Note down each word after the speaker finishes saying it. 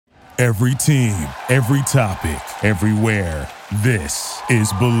Every team, every topic, everywhere. This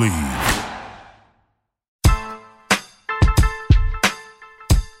is Believe.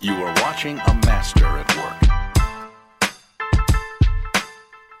 You are watching a master at work.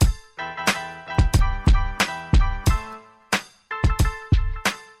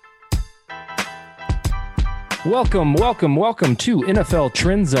 Welcome to NFL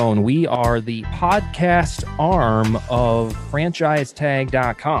Trend Zone. We are the podcast arm of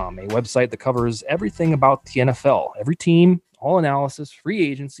FranchiseTag.com, a website that covers everything about the NFL. Every team, all analysis, free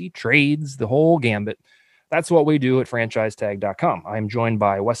agency, trades, the whole gambit. That's what we do at FranchiseTag.com. I'm joined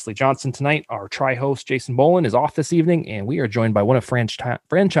by Wesley Johnson tonight. Our tri-host, Jason Boland, is off this evening, and we are joined by one of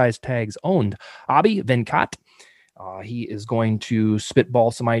Franchise Tag's owned, Abhi Venkat. He is going to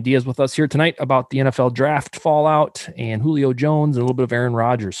spitball some ideas with us here tonight about the NFL draft fallout and Julio Jones and a little bit of Aaron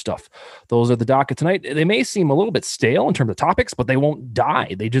Rodgers stuff. Those are the docket tonight. They may seem a little bit stale in terms of topics, but they won't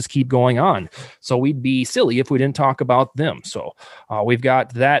die. They just keep going on. So we'd be silly if we didn't talk about them. So we've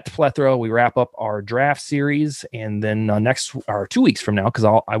got that plethora. We wrap up our draft series, and then 2 weeks from now, because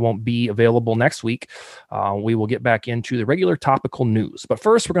I won't be available next week, we will get back into the regular topical news. But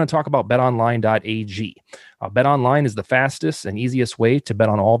first, we're going to talk about betonline.ag. BetOnline is the fastest and easiest way to bet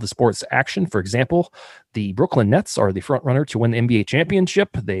on all the sports action. For example, the Brooklyn Nets are the front runner to win the NBA championship.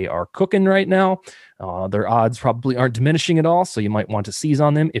 They are cooking right now. Their odds probably aren't diminishing at all, so you might want to seize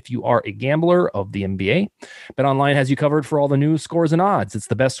on them if you are a gambler of the NBA. BetOnline has you covered for all the news, scores, and odds. It's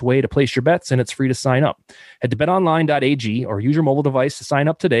the best way to place your bets, and it's free to sign up. Head to betonline.ag or use your mobile device to sign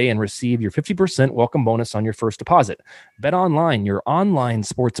up today and receive your 50% welcome bonus on your first deposit. BetOnline, your online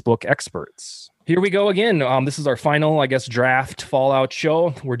sportsbook experts. Here we go again. This is our final, draft fallout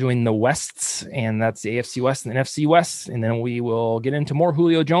show. We're doing the Wests, and that's the AFC West and NFC West. And then we will get into more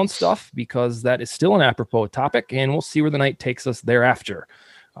Julio Jones stuff because that is still an apropos topic, and we'll see where the night takes us thereafter.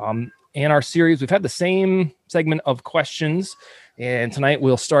 In our series, we've had the same segment of questions, and tonight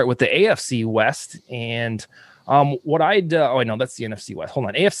we'll start with the AFC West. And that's the NFC West. Hold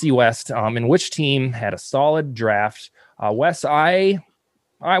on. AFC West, in which team had a solid draft? Wes, I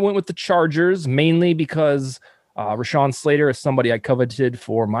went with the Chargers mainly because Rashawn Slater is somebody I coveted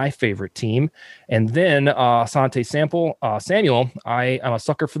for my favorite team. And then Asante Samuel, I'm a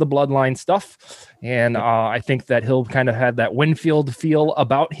sucker for the bloodline stuff. And I think that he'll kind of have that Winfield feel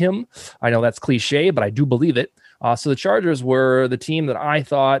about him. I know that's cliche, but I do believe it. So the Chargers were the team that I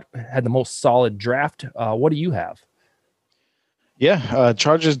thought had the most solid draft. What do you have? Yeah,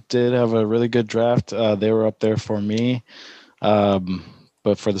 Chargers did have a really good draft. They were up there for me.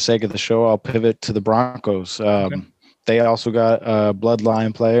 But for the sake of the show, I'll pivot to the Broncos. Okay. They also got a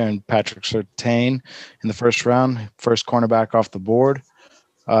bloodline player in Patrick Surtain in the first round, first cornerback off the board.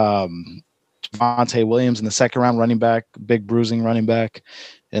 Javonte Williams in the second round, running back, big bruising running back.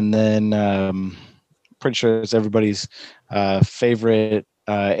 And then pretty sure it's everybody's favorite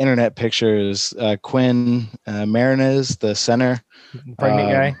internet picture is Quinn Marinez, the center.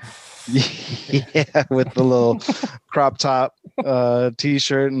 Pregnant guy. Yeah, with the little crop top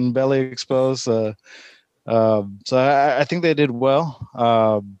T-shirt and belly exposed. So I think they did well.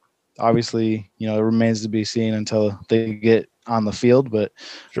 Obviously, it remains to be seen until they get on the field. But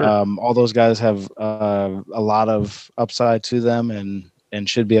sure. All those guys have a lot of upside to them and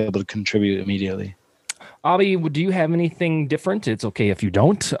should be able to contribute immediately. Abhi, do you have anything different? It's okay if you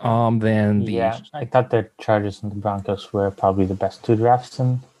don't. Yeah, I thought the Chargers and the Broncos were probably the best two drafts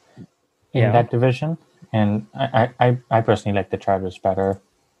in that division, and I personally like the Chargers better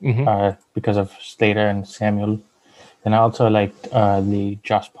because of Slater and Samuel. And I also liked the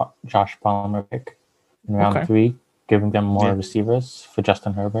Josh Palmer pick in round 3, giving them more receivers for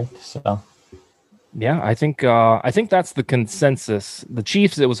Justin Herbert. So yeah, I think that's the consensus. The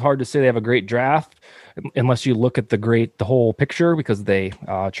Chiefs, it was hard to say they have a great draft unless you look at the whole picture, because they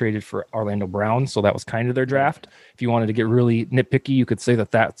traded for Orlando Brown, so that was kind of their draft. If you wanted to get really nitpicky, you could say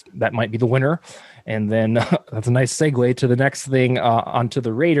that might be the winner. And then that's a nice segue to the next thing, onto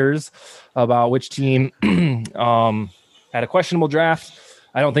the Raiders, about which team had a questionable draft.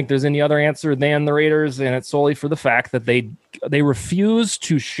 I don't think there's any other answer than the Raiders, and it's solely for the fact that they refuse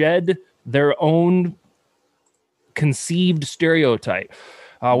to shed their own conceived stereotype.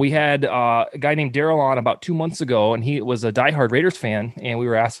 We had a guy named Daryl on about 2 months ago, and he was a diehard Raiders fan, and we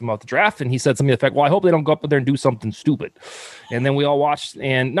were asking about the draft, and he said something to the effect, well, I hope they don't go up there and do something stupid. And then we all watched,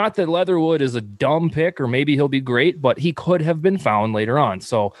 and not that Leatherwood is a dumb pick, or maybe he'll be great, but he could have been found later on.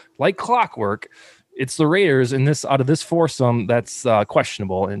 So like clockwork, it's the Raiders out of this foursome that's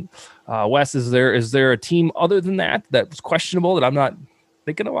questionable. And Wes, is there a team other than that was questionable that I'm not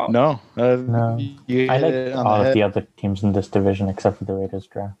thinking about? No. I like all of the other teams in this division except for the Raiders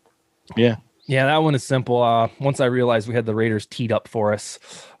draft. Yeah. Yeah, that one is simple. Once I realized we had the Raiders teed up for us,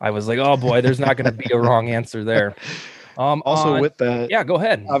 I was like, oh boy, there's not going to be a wrong answer there. Also, with that, yeah, go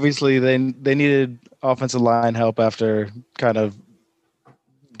ahead. Obviously, they needed offensive line help after kind of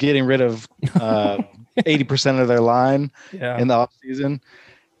getting rid of 80% of their line in the offseason.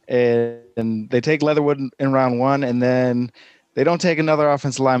 And they take Leatherwood in round 1, and then they don't take another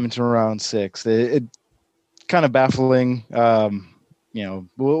offensive lineman to round 6. It kind of baffling.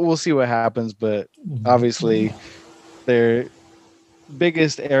 We'll see what happens, but obviously their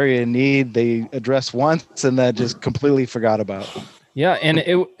biggest area in need they addressed once, and that just completely forgot about. Yeah, and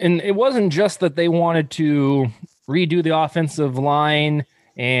it wasn't just that they wanted to redo the offensive line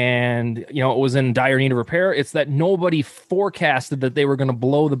and it was in dire need of repair. It's that nobody forecasted that they were going to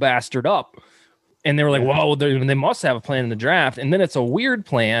blow the bastard up. And they were like, whoa, they must have a plan in the draft. And then it's a weird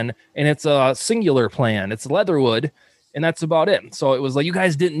plan, and it's a singular plan. It's Leatherwood, and that's about it. So it was like, you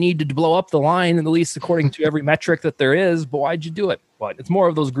guys didn't need to blow up the line, at least according to every metric that there is, but why'd you do it? But it's more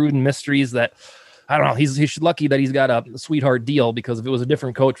of those Gruden mysteries that, I don't know, he's lucky that he's got a sweetheart deal, because if it was a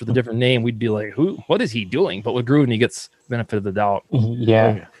different coach with a different name, we'd be like, what is he doing? But with Gruden, he gets benefit of the doubt.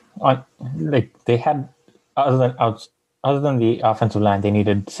 Yeah. They had, other than the offensive line, they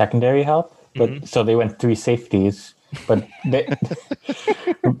needed secondary help. But so they went 3 safeties, but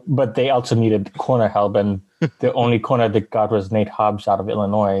they also needed corner help, and the only corner they got was Nate Hobbs out of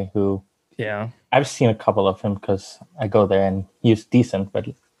Illinois, who I've seen a couple of him because I go there, and he's decent, but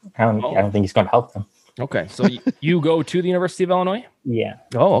I don't think he's going to help them. Okay, so you go to the University of Illinois? Yeah.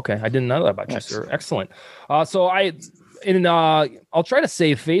 Oh, okay. I didn't know that about you, sir. Excellent. So I'll try to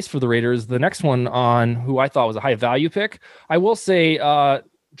save face for the Raiders. The next one on who I thought was a high value pick, I will say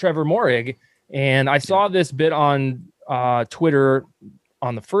Trevor Moehrig, and I saw this bit on Twitter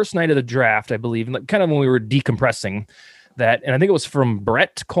on the first night of the draft, I believe, kind of when we were decompressing that, and I think it was from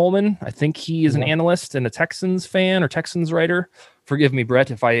Brett Coleman. I think he is an analyst and a Texans fan or Texans writer. Forgive me,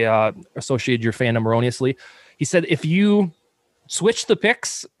 Brett, if I associated your fandom erroneously. He said, if you switch the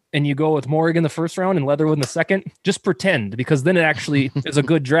picks and you go with Moehrig in the first round and Leatherwood in the second, just pretend, because then it actually is a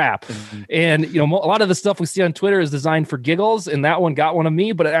good draft. And, a lot of the stuff we see on Twitter is designed for giggles, and that one got one of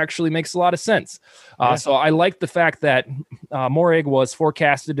me, but it actually makes a lot of sense. So I like the fact that Moehrig was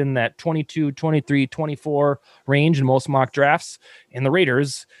forecasted in that 22, 23, 24 range in most mock drafts. And the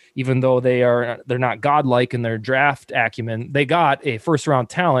Raiders, even though they're not godlike in their draft acumen, they got a first round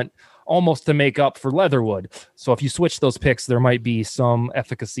talent almost to make up for Leatherwood. So if you switch those picks, there might be some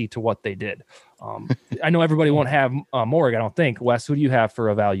efficacy to what they did. I know everybody won't have Moehrig, I don't think. Wes, who do you have for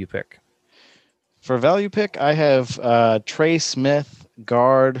a value pick? For a value pick, I have Trey Smith,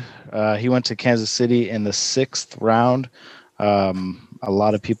 guard. He went to Kansas City in the 6th round. A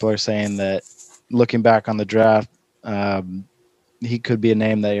lot of people are saying that, looking back on the draft, he could be a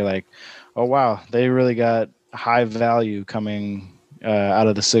name that you're like, oh, wow, they really got high value coming out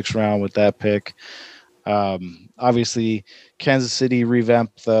of the 6th round with that pick. Obviously, Kansas City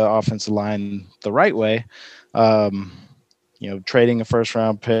revamped the offensive line the right way. Trading a first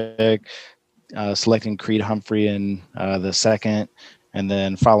round pick, selecting Creed Humphrey in the 2nd, and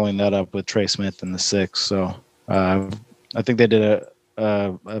then following that up with Trey Smith in the 6th. So I think they did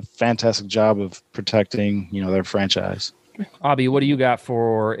a fantastic job of protecting, their franchise. Abby, what do you got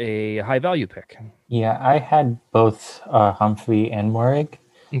for a high value pick? Yeah, I had both Humphrey and Moehrig.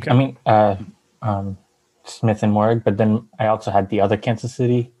 Okay. I mean, Smith and Moehrig, but then I also had the other Kansas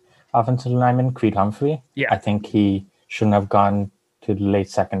City offensive lineman, Creed Humphrey. Yeah. I think he shouldn't have gone to the late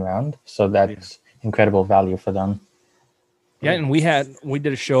 2nd round. So that's incredible value for them. Yeah, and we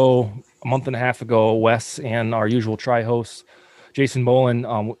did a show a month and a half ago, Wes and our usual tri-host, Jason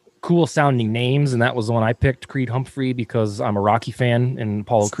Bolin, cool sounding names, and that was the one I picked, Creed Humphrey, because I'm a Rocky fan and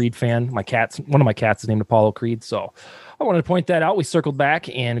Apollo Creed fan. One of my cats is named Apollo Creed, so I wanted to point that out. We circled back,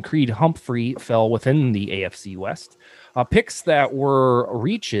 and Creed Humphrey fell within the AFC West. Picks that were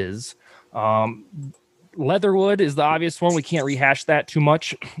reaches. Leatherwood is the obvious one. We can't rehash that too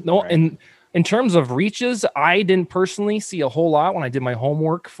much. No, and in terms of reaches, I didn't personally see a whole lot when I did my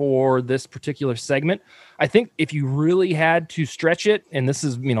homework for this particular segment. I think if you really had to stretch it, and this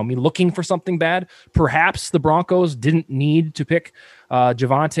is me looking for something bad, perhaps the Broncos didn't need to pick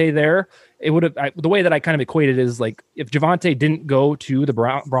Javonte there. It would have the way that I kind of equated it is like, if Javonte didn't go to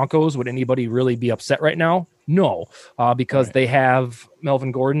the Broncos, would anybody really be upset right now? No, because they have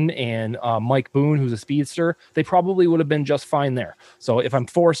Melvin Gordon and Mike Boone, who's a speedster. They probably would have been just fine there. So if I'm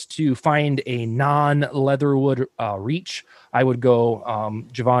forced to find a non-Leatherwood reach, I would go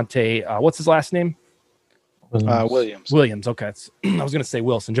Javonte. What's his last name? Williams. Williams. Okay. I was going to say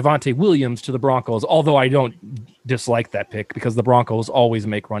Wilson. Javonte Williams to the Broncos, although I don't dislike that pick because the Broncos always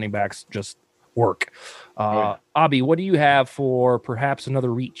make running backs just work. Abby, what do you have for perhaps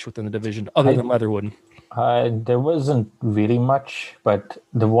another reach within the division other than Leatherwood? There wasn't really much, but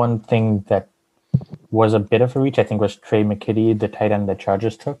the one thing that was a bit of a reach, I think, was Trey McKitty, the tight end the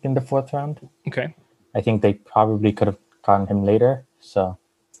Chargers took in the 4th round. Okay. I think they probably could have gotten him later. So,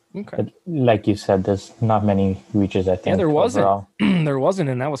 but like you said, there's not many reaches, I think. Yeah, there wasn't. Overall. There wasn't,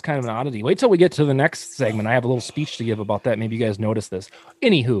 and that was kind of an oddity. Wait till we get to the next segment. I have a little speech to give about that. Maybe you guys noticed this.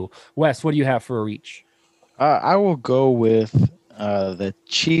 Anywho, Wes, what do you have for a reach? I will go with the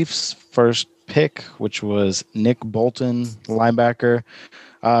Chiefs' first pick, which was Nick Bolton, linebacker.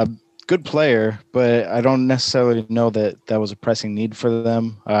 Good player, but I don't necessarily know that was a pressing need for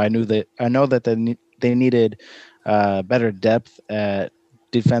them. I know that they needed better depth at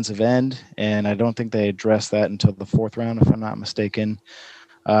defensive end, and I don't think they addressed that until the 4th round, if I'm not mistaken.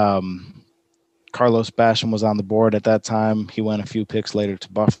 Carlos Basham was on the board at that time. He went a few picks later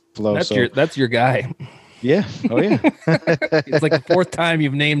to Buffalo. That's your guy. Yeah. Oh, yeah. It's like the 4th time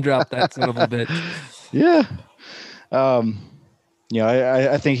you've name dropped that son of a bitch. Yeah.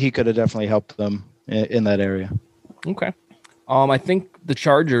 I think he could have definitely helped them in that area. Okay. I think the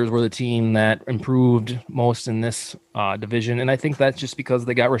Chargers were the team that improved most in this division, and I think that's just because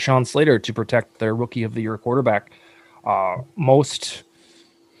they got Rashawn Slater to protect their Rookie of the Year quarterback. Most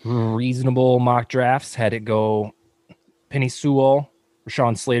reasonable mock drafts had it go Penny Sewell,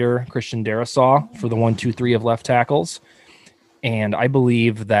 Rashawn Slater, Christian Darrisaw for the 1, 2, 3 of left tackles, and I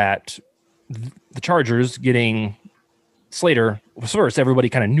believe that the Chargers getting Slater was first. Everybody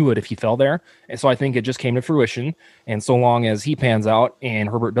kind of knew it if he fell there. And so I think it just came to fruition. And so long as he pans out and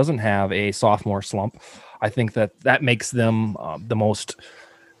Herbert doesn't have a sophomore slump, I think that makes them the most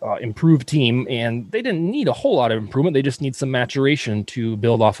improved team. And they didn't need a whole lot of improvement. They just need some maturation to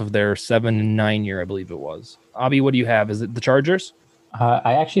build off of their 7-9 year, I believe it was. Abby, what do you have? Is it the Chargers?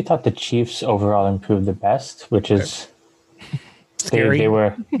 I actually thought the Chiefs overall improved the best, which is... Scary. They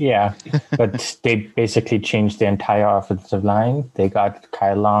were, yeah, but they basically changed the entire offensive line. They got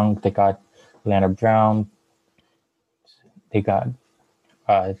Kyle Long, they got Leonard Brown, they got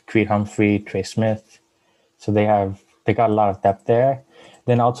Creed Humphrey, Trey Smith. So they got a lot of depth there.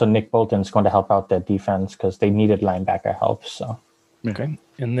 Then also Nick Bolton is going to help out their defense because they needed linebacker help. So okay,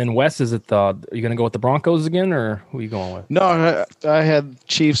 and then Wes, are you going to go with the Broncos again, or who are you going with? No, I had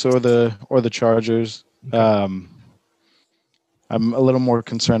Chiefs or the Chargers. Okay. I'm a little more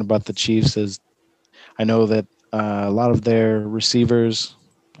concerned about the Chiefs, as I know that a lot of their receivers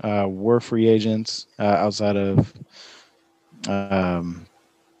were free agents outside of Hill,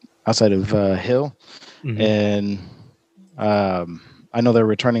 mm-hmm. And I know they're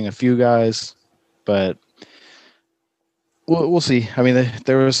returning a few guys, but we'll see. I mean,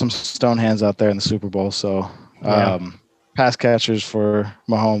 there were some stone hands out there in the Super Bowl, so pass catchers for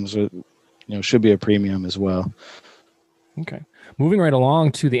Mahomes, should be a premium as well. Okay. Moving right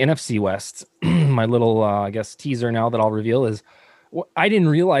along to the NFC West, my little, teaser now that I'll reveal is I didn't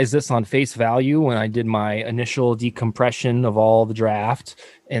realize this on face value when I did my initial decompression of all the draft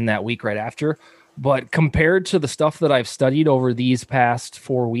in that week right after. But compared to the stuff that I've studied over these past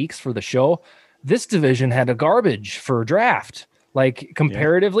 4 weeks for the show, this division had a garbage for draft. Like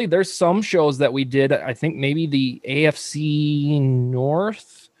comparatively, there's some shows that we did, I think maybe the AFC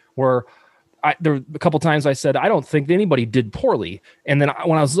North, where there were a couple times I said, I don't think anybody did poorly. And then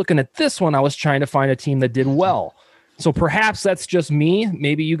when I was looking at this one, I was trying to find a team that did well. So perhaps that's just me.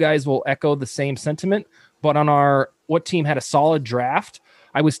 Maybe you guys will echo the same sentiment. But on our what team had a solid draft,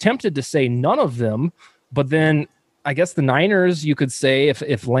 I was tempted to say none of them. But then I guess the Niners, you could say,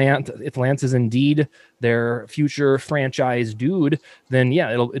 if Lance is indeed their future franchise dude, then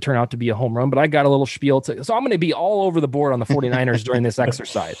it'll turn out to be a home run. But I got a little spiel so I'm going to be all over the board on the 49ers during this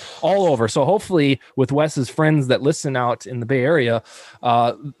exercise, all over. So hopefully with Wes's friends that listen out in the Bay Area,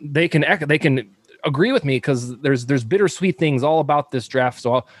 they can agree with me, because there's bittersweet things all about this draft.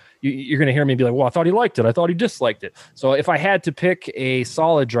 So you're going to hear me be like, well, I thought he liked it, I thought he disliked it. So if I had to pick a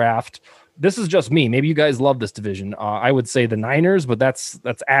solid draft, this is just me. Maybe you guys love this division. I would say the Niners, but that's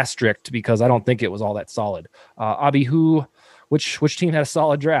asterisked because I don't think it was all that solid. Abby, which team had a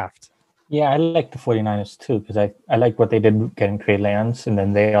solid draft? Yeah, I like the 49ers too, because I like what they did getting Trey Lance, and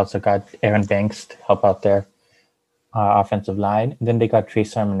then they also got Aaron Banks to help out their offensive line. And then they got Trey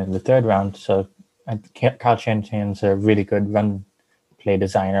Sermon in the 3rd round. So Kyle Shanahan's a really good run play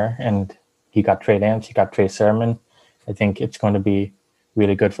designer, and he got Trey Lance, he got Trey Sermon. I think it's going to be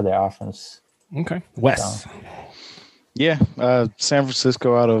really good for their offense. Okay. Wes. Yeah. San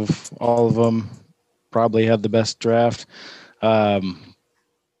Francisco, out of all of them, probably had the best draft. I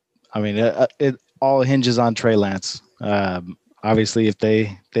mean, it all hinges on Trey Lance. Obviously, if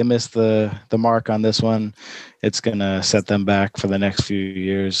they miss the mark on this one, it's going to set them back for the next few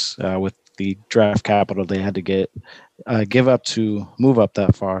years with the draft capital they had to give up to move up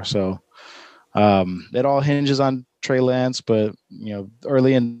that far. So it all hinges on Trey Lance, but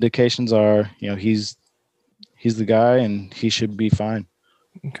early indications are he's the guy and he should be fine.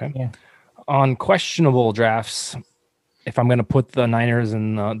 Okay. Yeah. On questionable drafts, if I'm going to put the Niners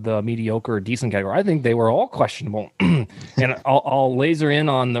in the mediocre or decent category, I think they were all questionable. And I'll laser in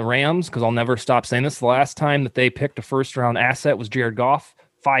on the Rams because I'll never stop saying this. The last time that they picked a first-round asset was Jared Goff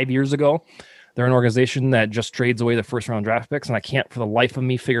 5 years ago. They're an organization that just trades away the first-round draft picks, and I can't for the life of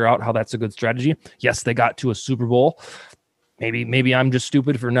me figure out how that's a good strategy. Yes, they got to a Super Bowl. Maybe I'm just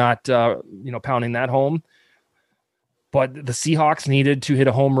stupid for not pounding that home. But the Seahawks needed to hit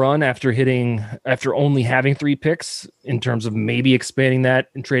a home run after only having 3 picks in terms of maybe expanding that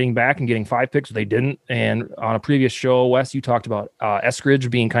and trading back and getting 5 picks. They didn't. And on a previous show, Wes, you talked about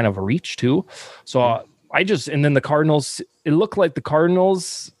Eskridge being kind of a reach too. So and then the Cardinals, it looked like the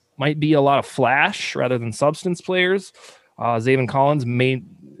Cardinals might be a lot of flash rather than substance players. Zaven Collins I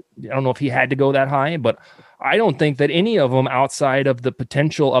don't know if he had to go that high, but I don't think that any of them outside of the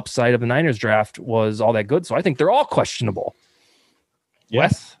potential upside of the Niners draft was all that good. So I think they're all questionable.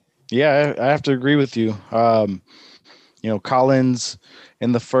 Yes. Yeah, I have to agree with you. Collins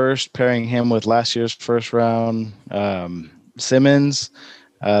in the first, pairing him with last year's first round. Simmons,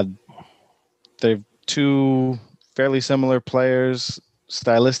 they're 2 fairly similar players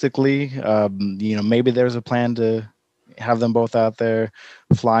stylistically. Maybe there's a plan to have them both out there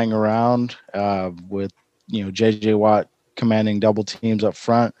flying around with JJ Watt commanding double teams up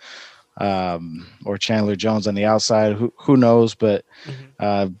front, or Chandler Jones on the outside. Who knows? But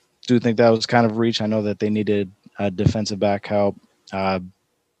do think that was kind of reach. I know that they needed defensive back help. I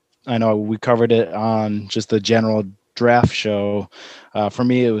know we covered it on just the general draft show. For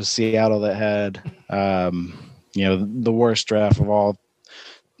me, it was Seattle that had the worst draft of all,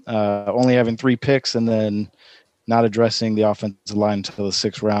 only having 3 picks and then not addressing the offensive line until the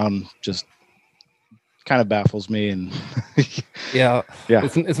 6th round. Just kind of baffles me. And yeah.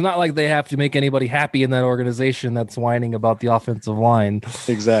 It's not like they have to make anybody happy in that organization that's whining about the offensive line.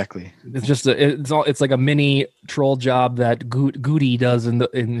 Exactly. It's just it's like a mini troll job that Goody does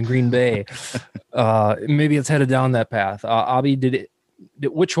in Green Bay. Maybe it's headed down that path. Abby,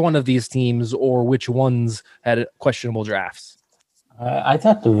 which one of these teams or which ones had questionable drafts? I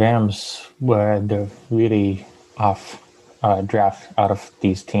thought the Rams were the really off draft out of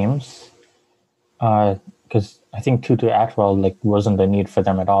these teams. Because I think Tutu Atwell wasn't the need for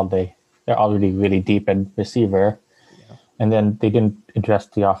them at all. They're already really deep at receiver, and then they didn't address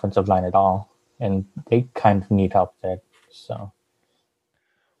the offensive line at all, and they kind of need help there. So,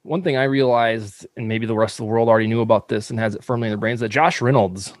 one thing I realized, and maybe the rest of the world already knew about this and has it firmly in their brains, that Josh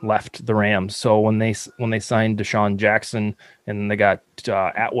Reynolds left the Rams. So when they signed Deshaun Jackson and they got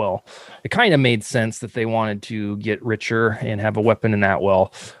Atwell, it kind of made sense that they wanted to get richer and have a weapon in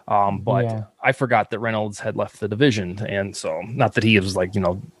Atwell. I forgot that Reynolds had left the division, and so not that he was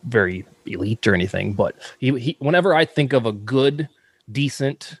very elite or anything, but he whenever I think of a good,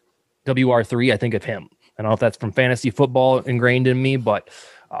 decent WR3, I think of him. I don't know if that's from fantasy football ingrained in me, but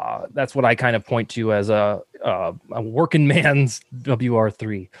that's what I kind of point to as a working man's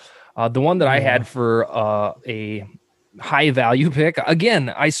WR3. The one that I had for a high value pick, again,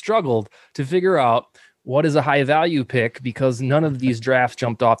 I struggled to figure out what is a high value pick because none of these drafts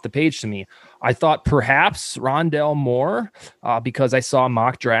jumped off the page to me. I thought perhaps Rondale Moore, because I saw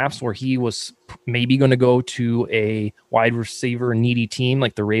mock drafts where he was maybe going to go to a wide receiver needy team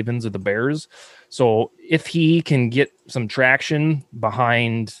like the Ravens or the Bears. So if he can get some traction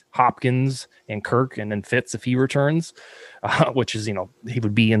behind Hopkins and Kirk and then Fitz if he returns, which is, he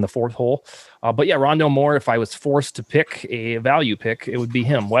would be in the 4th hole. But yeah, Rondale Moore, if I was forced to pick a value pick, it would be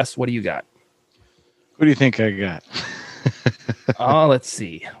him. Wes, what do you got? Who do you think I got? Let's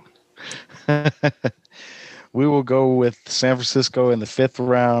see. We will go with San Francisco in the 5th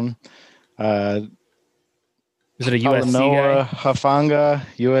round. Is it a USC guy? Hufanga,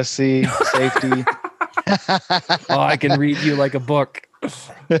 USC safety. I can read you like a book.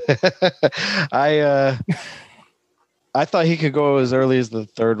 I thought he could go as early as the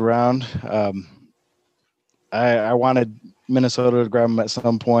 3rd round. I wanted Minnesota to grab him at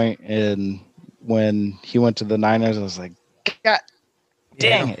some point, and when he went to the Niners, I was like, God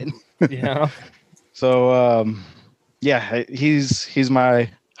dang it. Yeah. So, he's my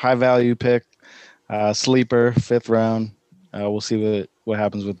high value pick, sleeper, 5th round. We'll see what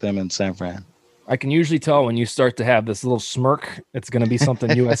happens with them in San Fran. I can usually tell when you start to have this little smirk, it's going to be something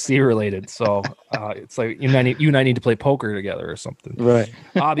USC related. So it's like you and I need to play poker together or something. Right.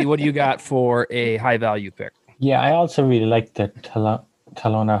 Abby, what do you got for a high value pick? Yeah, I also really like the Talona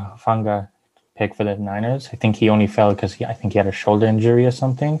Funga pick for the Niners. I think he only fell because I think he had a shoulder injury or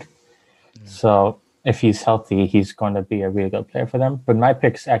something. Yeah. So if he's healthy, he's going to be a really good player for them. But my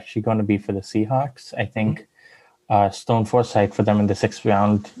pick's actually going to be for the Seahawks. I think Stone Forsythe for them in the 6th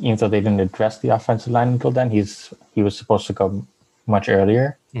round, even though they didn't address the offensive line until then, he was supposed to go much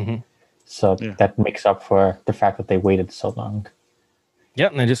earlier. Mm-hmm. So that makes up for the fact that they waited so long.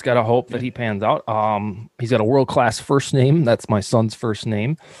 Yep, and I just got to hope that he pans out. He's got a world-class first name. That's my son's first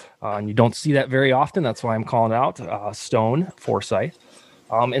name. And you don't see that very often. That's why I'm calling it out, Stone Forsythe.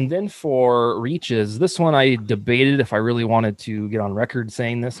 And then for reaches, this one I debated if I really wanted to get on record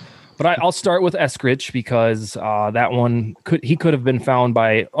saying this. But I'll start with Eskridge because that one could have been found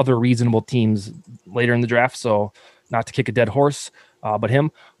by other reasonable teams later in the draft. So not to kick a dead horse, but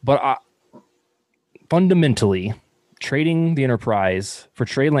him. But fundamentally, trading the Enterprise for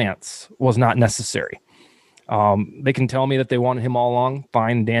Trey Lance was not necessary. They can tell me that they wanted him all along.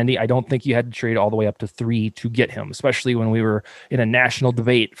 Fine, dandy. I don't think you had to trade all the way up to 3 to get him, especially when we were in a national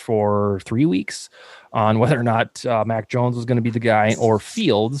debate for 3 weeks on whether or not Mac Jones was going to be the guy or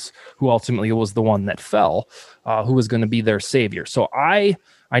Fields, who ultimately was the one that fell, who was going to be their savior. So I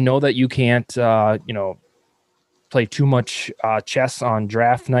know that you can't, play too much chess on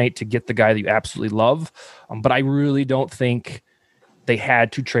draft night to get the guy that you absolutely love. But I really don't think they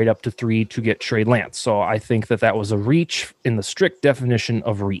had to trade up to 3 to get Trey Lance. So I think that was a reach in the strict definition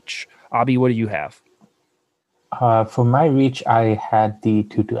of reach. Abby, what do you have? For my reach, I had the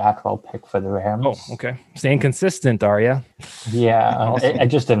Tutu Atwell pick for the Rams. Oh, okay. Staying consistent, are you? Yeah, I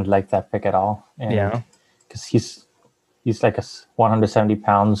just didn't like that pick at all. And because he's like 170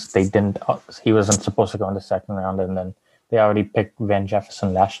 pounds. He wasn't supposed to go in the 2nd round, and then they already picked Van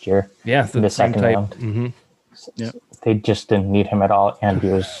Jefferson last year. Yeah, in the 2nd round. Mm-hmm. So they just didn't need him at all, and he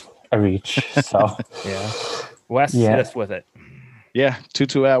was a reach. So Wes, hit us with it. Yeah,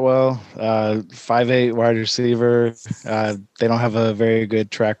 Tutu Atwell, 5'8" wide receiver. They don't have a very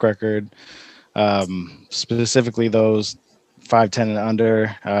good track record. Specifically, those 5'10" and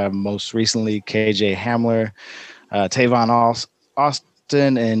under. Most recently, KJ Hamler, Tavon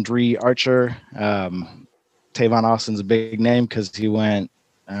Austin, and Dree Archer. Tavon Austin's a big name because he went,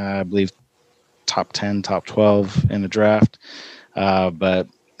 I believe, top 10, top 12 in the draft, but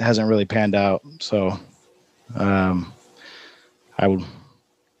it hasn't really panned out. So I would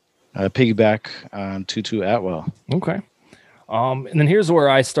piggyback on Tutu Atwell. Okay. And then here's where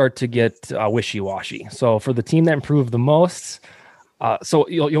I start to get wishy-washy. So for the team that improved the most, so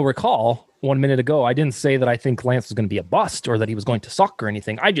you'll recall 1 minute ago, I didn't say that I think Lance was going to be a bust or that he was going to suck or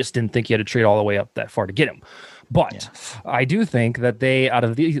anything. I just didn't think he had to trade all the way up that far to get him. But I do think that they, out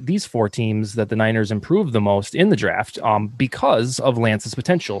of these 4 teams, that the Niners improved the most in the draft because of Lance's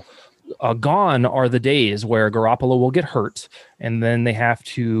potential. Gone are the days where Garoppolo will get hurt and then they have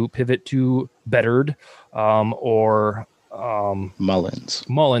to pivot to Beddard or Mullins.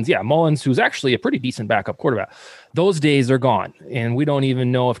 Yeah, Mullins, who's actually a pretty decent backup quarterback. Those days are gone, and we don't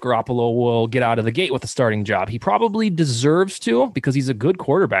even know if Garoppolo will get out of the gate with a starting job. He probably deserves to because he's a good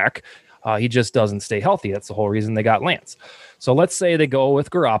quarterback. He just doesn't stay healthy. That's the whole reason they got Lance. So let's say they go with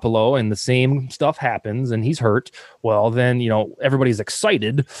Garoppolo and the same stuff happens and he's hurt. Well, then, everybody's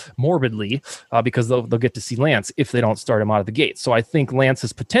excited morbidly because they'll get to see Lance if they don't start him out of the gate. So I think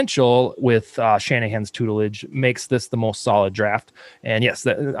Lance's potential with Shanahan's tutelage makes this the most solid draft. And yes,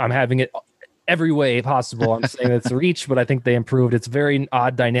 I'm having it every way possible. I'm saying it's a reach, but I think they improved. It's very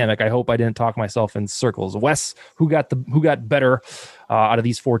odd dynamic. I hope I didn't talk myself in circles. Wes, who got better out of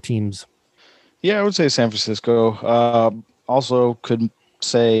these 4 teams? Yeah, I would say San Francisco. Also could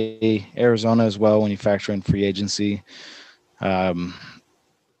say Arizona as well when you factor in free agency. Obviously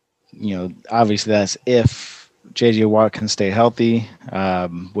that's if J.J. Watt can stay healthy,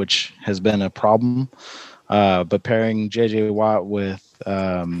 which has been a problem. But pairing J.J. Watt with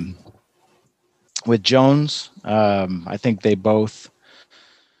Jones, I think they both,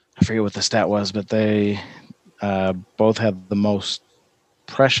 I forget what the stat was, but they both had the most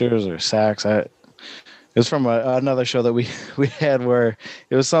pressures or sacks. It was from another show that we had where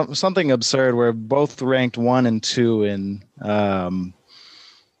it was something absurd where both ranked 1 and 2 in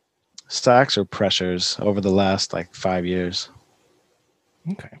sacks or pressures over the last 5 years.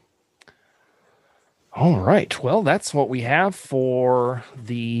 Okay. All right. Well, that's what we have for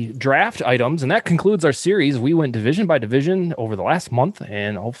the draft items. And that concludes our series. We went division by division over the last month,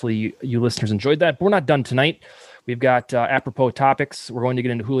 and hopefully you listeners enjoyed that. But we're not done tonight. We've got apropos topics. We're going to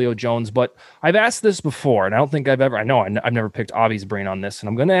get into Julio Jones, but I've asked this before, and I don't think I've never picked Avi's brain on this, and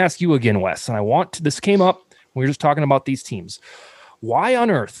I'm going to ask you again, Wes. And this came up. We were just talking about these teams. Why on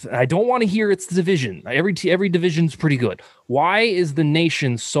earth? I don't want to hear it's the division. Every division's pretty good. Why is the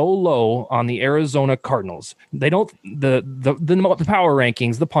nation so low on the Arizona Cardinals? They don't the power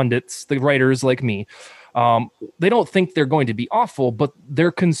rankings, the pundits, the writers like me. They don't think they're going to be awful, but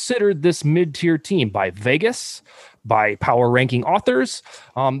they're considered this mid-tier team by Vegas, by power ranking authors.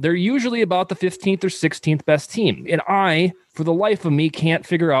 They're usually about the 15th or 16th best team. And I, for the life of me, can't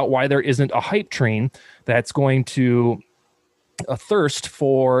figure out why there isn't a hype train that's going to a thirst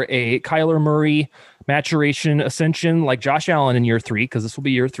for a Kyler Murray maturation ascension like Josh Allen in year 3, because this will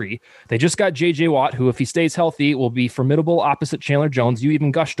be year 3. They just got J.J. Watt, who, if he stays healthy, will be formidable opposite Chandler Jones. You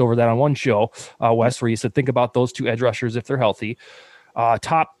even gushed over that on one show, Wes, where you said think about those two edge rushers if they're healthy.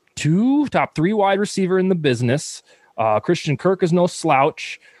 Top 3 wide receiver in the business. Christian Kirk is no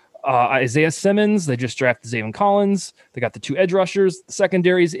slouch. Isaiah Simmons, they just drafted Zaven Collins. They got the 2 edge rushers. The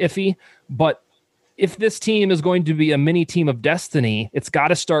secondary is iffy, but if this team is going to be a mini team of destiny, it's got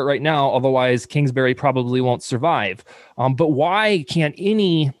to start right now. Otherwise, Kingsbury probably won't survive. But why can't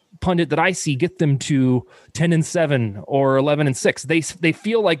any pundit that I see get them to 10-7 or 11-6? They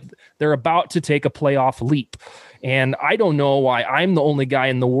feel like they're about to take a playoff leap. And I don't know why I'm the only guy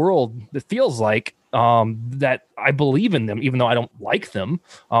in the world that feels like that I believe in them, even though I don't like them.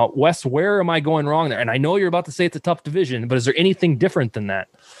 Wes, where am I going wrong there? And I know you're about to say it's a tough division, but is there anything different than that?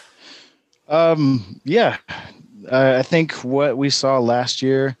 Yeah, I think what we saw last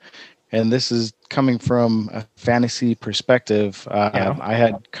year, and this is coming from a fantasy perspective. I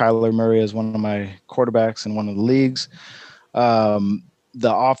had Kyler Murray as one of my quarterbacks in one of the leagues. The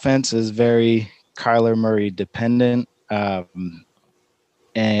offense is very Kyler Murray dependent.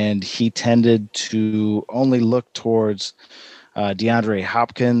 And he tended to only look towards DeAndre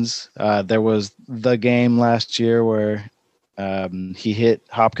Hopkins. There was the game last year where he hit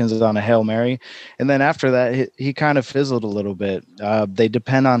Hopkins on a Hail Mary. And then after that, he kind of fizzled a little bit. They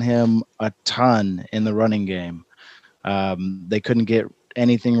depend on him a ton in the running game. They couldn't get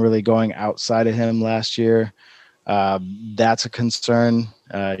anything really going outside of him last year. That's a concern.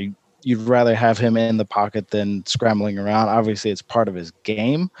 You'd rather have him in the pocket than scrambling around. Obviously, it's part of his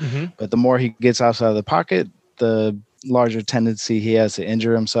game. Mm-hmm. But the more he gets outside of the pocket, the larger tendency he has to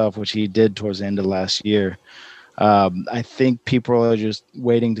injure himself, which he did towards the end of last year. I think people are just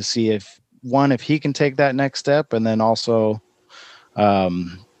waiting to see if he can take that next step, and then also,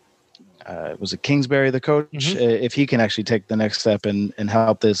 was it Kingsbury, the coach, if he can actually take the next step and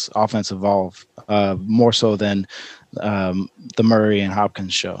help this offense evolve more so than the Murray and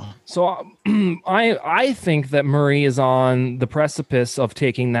Hopkins show. So I think that Murray is on the precipice of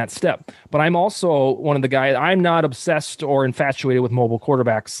taking that step, but I'm also one of the guys, I'm not obsessed or infatuated with mobile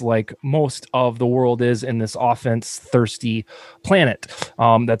quarterbacks like most of the world is in this offense thirsty planet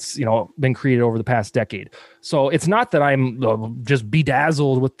that's been created over the past decade. So it's not that I'm just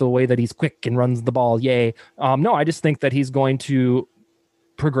bedazzled with the way that he's quick and runs the ball. Yay. No, I just think that he's going to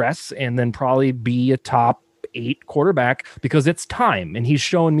progress and then probably be a top 8 quarterback because it's time, and he's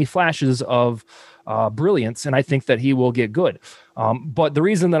shown me flashes of brilliance, and I think that he will get good. But the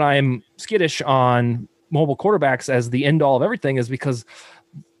reason that I'm skittish on mobile quarterbacks as the end all of everything is because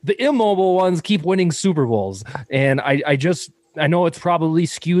the immobile ones keep winning Super Bowls, and I know it's probably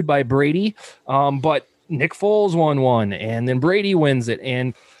skewed by Brady, but Nick Foles won one, and then Brady wins it,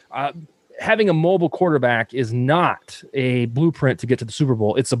 and having a mobile quarterback is not a blueprint to get to the Super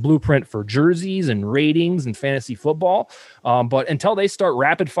Bowl. It's a blueprint for jerseys and ratings and fantasy football. But until they start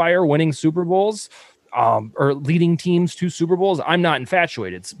rapid fire winning Super Bowls or leading teams to Super Bowls, I'm not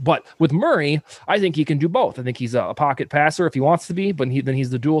infatuated. But with Murray, I think he can do both. I think he's a pocket passer if he wants to be, but then he's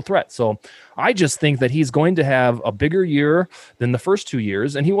the dual threat. So I just think that he's going to have a bigger year than the first 2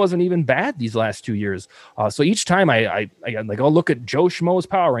 years, and he wasn't even bad these last 2 years. So each time I look at Joe Schmo's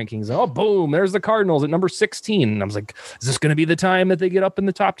power rankings, and oh, boom, there's the Cardinals at number 16. And I was like, is this going to be the time that they get up in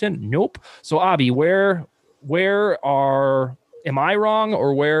the top 10? Nope. So Avi, am I wrong,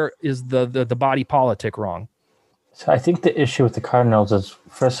 or where is the body politic wrong? So I think the issue with the Cardinals is,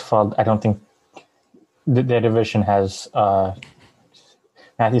 first of all, I don't think their division has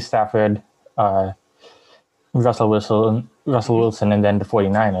Matthew Stafford, Russell Wilson, and then the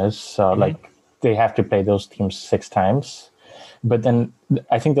 49ers. So they have to play those teams 6 times. But then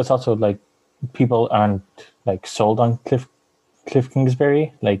I think there's also people aren't sold on Cliff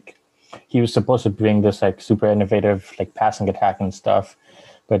Kingsbury. he was supposed to bring this like super innovative like passing attack and stuff,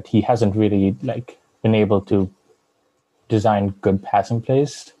 but he hasn't really like been able to design good passing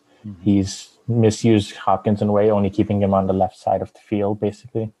plays. Mm-hmm. He's misused Hopkins in a way, only keeping him on the left side of the field,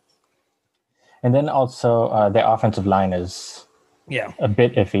 basically. And then also their offensive line is a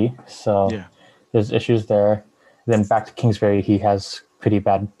bit iffy. So there's issues there. Then back to Kingsbury, he has pretty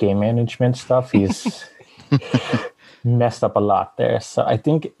bad game management stuff. He's messed up a lot there. So I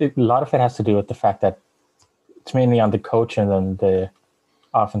think a lot of it has to do with the fact that it's mainly on the coach and then the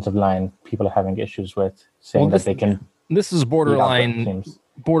offensive line people are having issues with, saying that they can. This is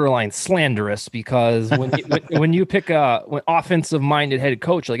borderline slanderous, because when you pick a offensive minded head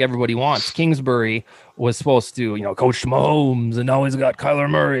coach like everybody wants, Kingsbury was supposed to, coach Mahomes, and now he's got Kyler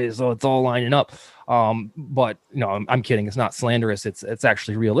Murray, so it's all lining up. But I'm kidding. It's not slanderous. It's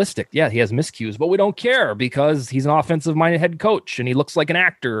actually realistic. Yeah, he has miscues, but we don't care because he's an offensive minded head coach and he looks like an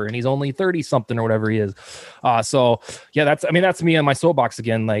actor and he's only 30 something or whatever he is. So yeah, that's me on my soapbox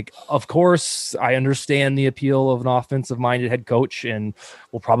again. Like, of course I understand the appeal of an offensive minded head coach, and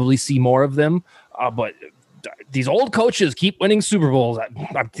we'll probably see more of them. But these old coaches keep winning Super Bowls.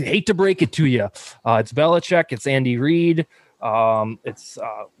 I hate to break it to you. It's Belichick. It's Andy Reid. It's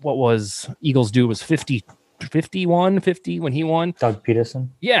what was Eagles do was 50 when he won. Doug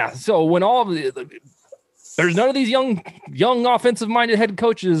Peterson. Yeah. So when there's none of these young offensive minded head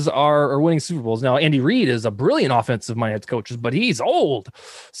coaches are winning Super Bowls. Now, Andy Reid is a brilliant offensive minded coach, but he's old.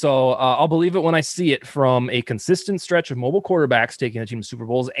 So I'll believe it when I see it from a consistent stretch of mobile quarterbacks taking the team to Super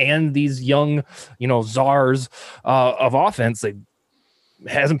Bowls and these young, czars of offense. They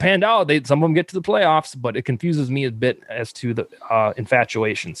hasn't panned out. Some of them get to the playoffs, but it confuses me a bit as to the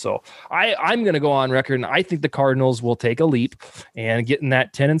infatuation. So I'm going to go on record, and I think the Cardinals will take a leap and get in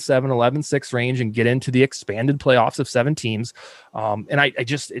that 10-7, 11-6 range and get into the expanded playoffs of 7 teams. And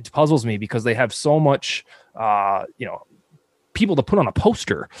it puzzles me because they have so much, people to put on a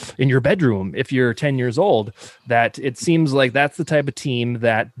poster in your bedroom if you're 10 years old, that it seems like that's the type of team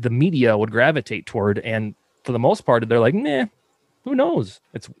that the media would gravitate toward. And for the most part, they're like, nah, who knows?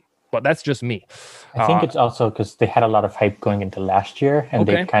 But that's just me. I think it's also because they had a lot of hype going into last year, and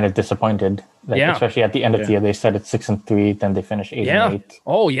they kind of disappointed. Especially at the end of the year, they said it's 6-3, then they finished 8-8.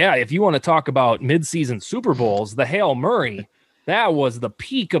 Oh yeah, if you want to talk about mid-season Super Bowls, the Hail Murray, that was the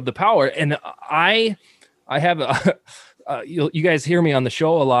peak of the power. And I have you guys hear me on the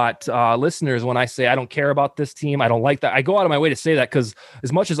show a lot, listeners, when I say I don't care about this team, I don't like that. I go out of my way to say that because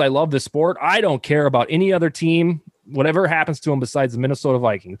as much as I love this sport, I don't care about any other team, whatever happens to them besides the Minnesota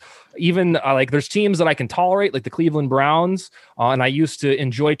Vikings. Even there's teams that I can tolerate, like the Cleveland Browns, and I used to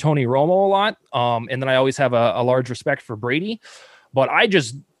enjoy Tony Romo a lot. And then I always have a large respect for Brady, but I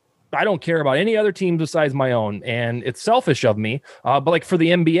don't care about any other team besides my own, and it's selfish of me. But like for the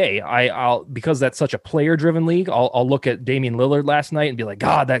NBA, I'll because that's such a player-driven league, I'll look at Damian Lillard last night and be like,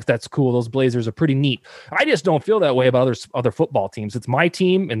 God, that's cool. Those Blazers are pretty neat. I just don't feel that way about other football teams. It's my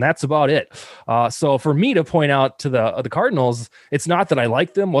team, and that's about it. So for me to point out to the Cardinals, it's not that I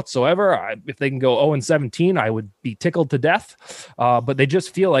like them whatsoever. If they can go 0-17, I would be tickled to death. But they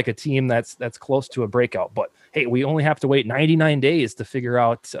just feel like a team that's close to a breakout. But hey, we only have to wait 99 days to figure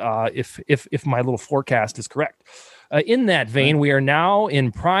out if my little forecast is correct. In that vein, we are now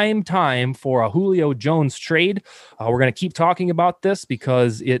in prime time for a Julio Jones trade. We're going to keep talking about this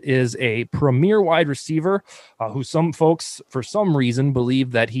because it is a premier wide receiver who some folks, for some reason,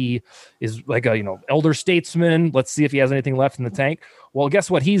 believe that he is like a elder statesman. Let's see if he has anything left in the tank. Well,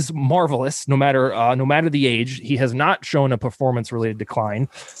 guess what? He's marvelous. No matter the age, he has not shown a performance-related decline.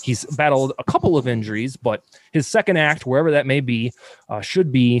 He's battled a couple of injuries, but his second act, wherever that may be,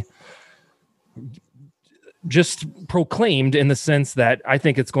 should be just proclaimed in the sense that I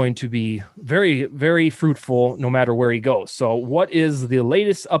think it's going to be very, very fruitful no matter where he goes. So what is the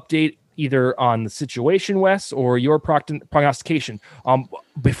latest update either on the situation, Wes, or your prognostication?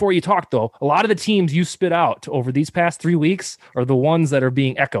 Before you talk, though, a lot of the teams you spit out over these past 3 weeks are the ones that are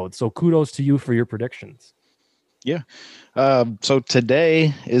being echoed. So kudos to you for your predictions. Yeah. So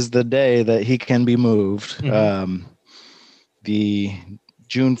today is the day that he can be moved. Mm-hmm. The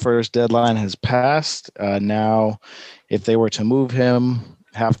June 1st deadline has passed. Now, if they were to move him,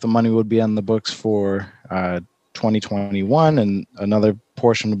 half the money would be on the books for 2021, and another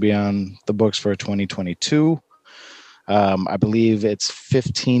portion would be on the books for 2022. I believe it's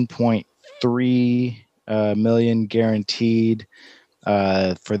 15.3 million guaranteed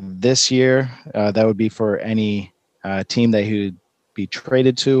for this year. That would be for any team that he would be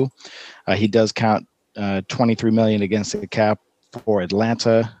traded to. He does count 23 million against the cap for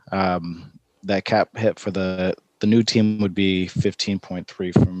Atlanta. That cap hit for the new team would be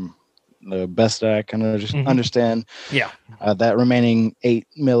 15.3 from the best that I can understand. Yeah. That remaining $8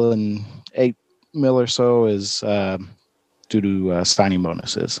 million or so is due to signing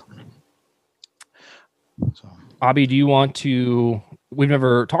bonuses. So. Abby, do you want to? We've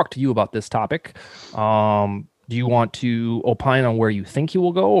never talked to you about this topic. Do you want to opine on where you think he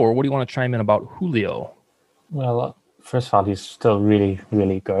will go, or what do you want to chime in about Julio? Well, first of all, he's still really,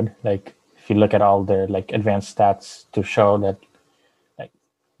 really good. Like, if you look at all the like advanced stats to show that, like,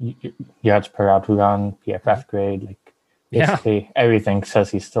 yards per route run, PFF grade, like, basically everything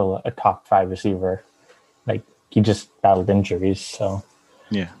says he's still a top 5 receiver. Like, he just battled injuries, so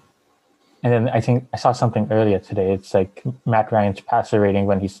yeah. And then I think I saw something earlier today. It's like Matt Ryan's passer rating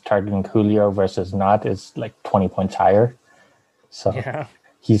when he's targeting Julio versus not is like 20 points higher. So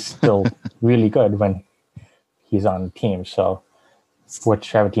he's still really good when he's on the team. So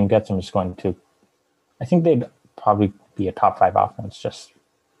whichever team gets him is going to, I think they'd probably be a top 5 offense, just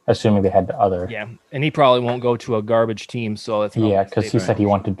assuming they had the other. Yeah, and he probably won't go to a garbage team. So that's because he said he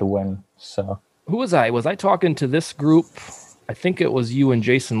wanted to win. So who was I? Was I talking to this group? I think it was you and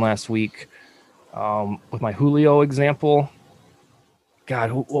Jason last week with my Julio example.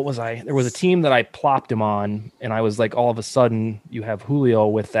 God, what was I? There was a team that I plopped him on, and I was like, all of a sudden, you have Julio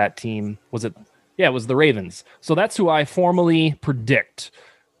with that team. Was it? Yeah, it was the Ravens. So that's who I formally predict.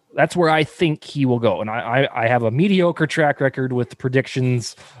 That's where I think he will go. And I have a mediocre track record with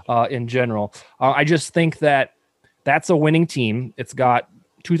predictions in general. I just think that that's a winning team. It's got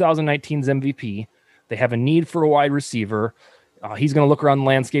 2019's MVP. They have a need for a wide receiver. He's going to look around the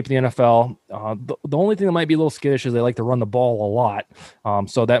landscape of the NFL. The only thing that might be a little skittish is they like to run the ball a lot.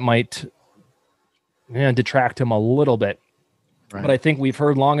 So that might detract him a little bit. Right. But I think we've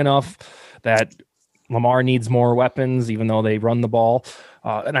heard long enough that Lamar needs more weapons, even though they run the ball.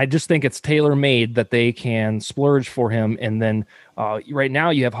 And I just think it's tailor-made that they can splurge for him. And then right now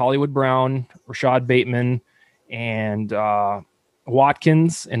you have Hollywood Brown, Rashad Bateman, and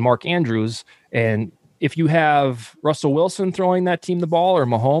Watkins and Mark Andrews. And if you have Russell Wilson throwing that team the ball or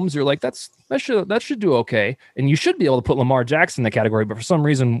Mahomes, you're like, that should do okay. And you should be able to put Lamar Jackson in the category, but for some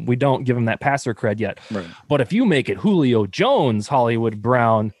reason we don't give him that passer cred yet. Right. But if you make it Julio Jones, Hollywood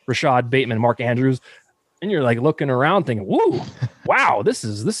Brown, Rashad Bateman, Mark Andrews, and you're like looking around thinking, woo, wow, this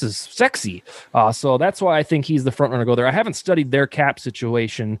is sexy. So that's why I think he's the front runner to go there. I haven't studied their cap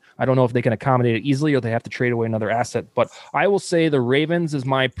situation. I don't know if they can accommodate it easily or they have to trade away another asset. But I will say the Ravens is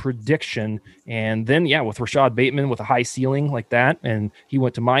my prediction. And then, with Rashad Bateman with a high ceiling like that, and he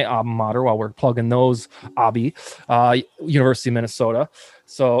went to my alma mater while we're plugging those, Abby, University of Minnesota.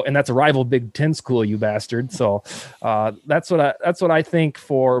 So, and that's a rival Big Ten school, you bastard. So that's what I think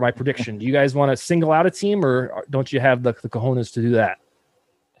for my prediction. Do you guys want to single out a team, or don't you have the cojones to do that?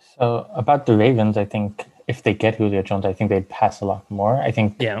 So about the Ravens, I think if they get Julio Jones, I think they'd pass a lot more. I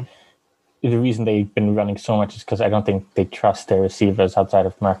think the reason they've been running so much is because I don't think they trust their receivers outside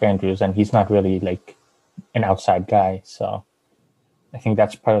of Mark Andrews, and he's not really like an outside guy. So I think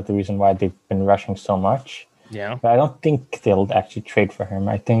that's part of the reason why they've been rushing so much. Yeah, but I don't think they'll actually trade for him.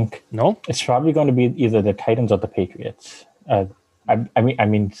 I think it's probably going to be either the Titans or the Patriots. I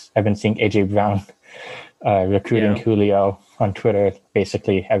mean, I've been seeing AJ Brown recruiting Julio on Twitter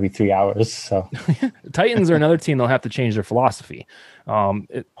basically every 3 hours. So Titans are another team that'll have to change their philosophy.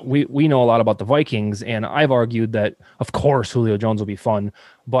 We know a lot about the Vikings, and I've argued that, of course, Julio Jones will be fun,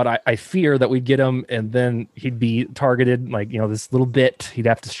 but I fear that we'd get him and then he'd be targeted like, this little bit. He'd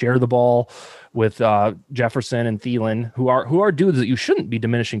have to share the ball with Jefferson and Thielen, who are dudes that you shouldn't be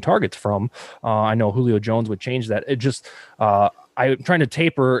diminishing targets from. I know Julio Jones would change that. It just I'm trying to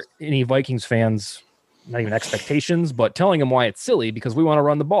taper any Vikings fans, not even expectations, but telling them why it's silly, because we want to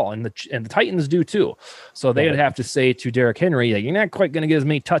run the ball, and the Titans do too. So they would have to say to Derrick Henry that you're not quite going to get as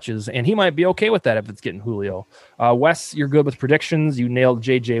many touches, and he might be okay with that if it's getting Julio. Wes, you're good with predictions. You nailed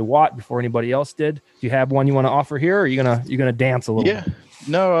J.J. Watt before anybody else did. Do you have one you want to offer here, or are you gonna dance a little? Yeah,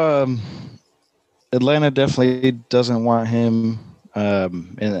 no. Atlanta definitely doesn't want him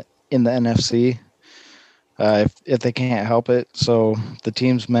in the NFC if they can't help it. So the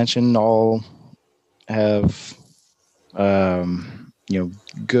teams mentioned all have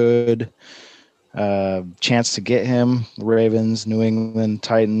good chance to get him. Ravens, New England,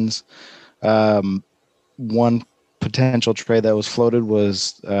 Titans. One potential trade that was floated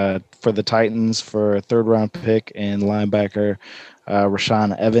was for the Titans for a 3rd-round pick and linebacker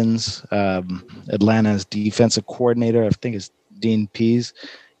Rashaan Evans, Atlanta's defensive coordinator. I think it's Dean Pease.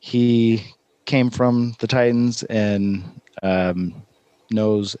 He came from the Titans and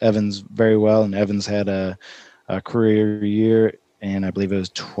knows Evans very well, and Evans had a career year, and I believe it was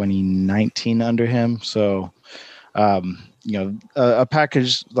 2019 under him. So a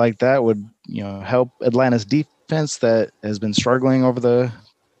package like that would help Atlanta's defense that has been struggling over the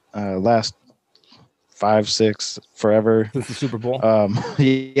last 5, 6 forever since the Super Bowl.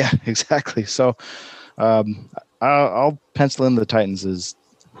 Yeah, exactly. So I'll pencil in the Titans as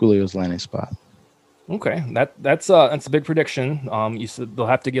Julio's landing spot. Okay, that's a big prediction. You said they'll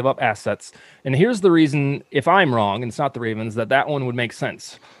have to give up assets, and here's the reason. If I'm wrong, and it's not the Ravens, that one would make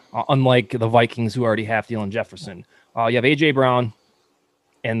sense. Unlike the Vikings, who already have Thielen Jefferson, you have AJ Brown,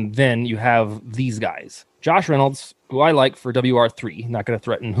 and then you have these guys: Josh Reynolds, who I like for WR3, not going to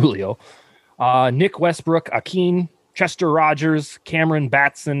threaten Julio. Nick Westbrook, Akeem, Chester Rogers, Cameron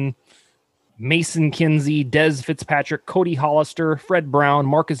Batson, Mason Kinsey, Dez Fitzpatrick, Cody Hollister, Fred Brown,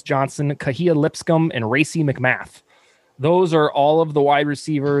 Marcus Johnson, Kahia Lipscomb, and Racy McMath. Those are all of the wide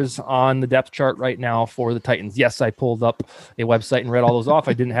receivers on the depth chart right now for the Titans. Yes, I pulled up a website and read all those off.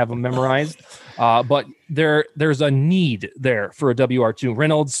 I didn't have them memorized, but there's a need there for a WR2.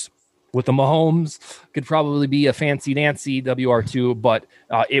 Reynolds with the Mahomes could probably be a fancy-dancy WR2, but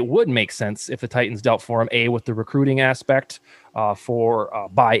it would make sense if the Titans dealt for him, A, with the recruiting aspect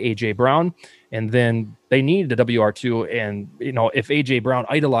by A.J. Brown, and then they needed a WR2, and, if A.J. Brown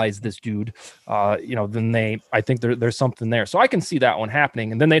idolized this dude, then I think there's something there. So I can see that one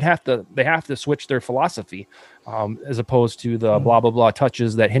happening, and then they have to switch their philosophy, as opposed to the blah, blah, blah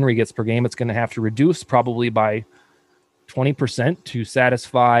touches that Henry gets per game. It's going to have to reduce probably by 20% to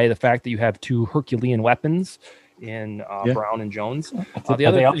satisfy the fact that you have two Herculean weapons in Brown and Jones.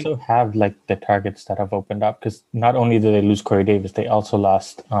 They also have the targets that have opened up, because not only did they lose Corey Davis, they also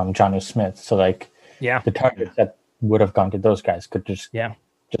lost Jonnu Smith. So the targets that would have gone to those guys could just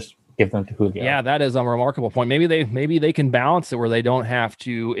give them to Julio. Yeah, that is a remarkable point. Maybe they can balance it where they don't have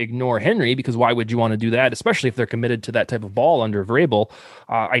to ignore Henry, because why would you want to do that, especially if they're committed to that type of ball under Vrabel?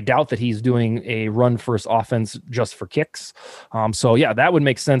 I doubt that he's doing a run-first offense just for kicks. That would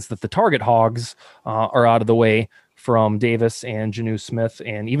make sense that the target hogs are out of the way from Davis and Jonnu Smith,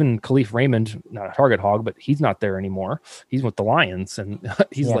 and even Khalif Raymond, not a target hog, but he's not there anymore. He's with the Lions, and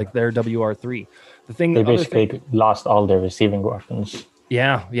he's like their WR3. They basically lost all their receiving weapons.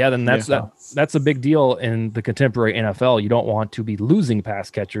 Yeah. Then that's a big deal in the contemporary NFL. You don't want to be losing pass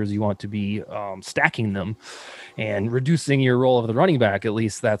catchers. You want to be stacking them and reducing your role of the running back. At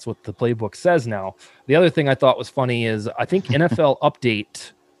least that's what the playbook says now. The other thing I thought was funny is I think NFL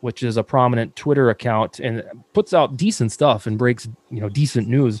Update, which is a prominent Twitter account and puts out decent stuff and breaks decent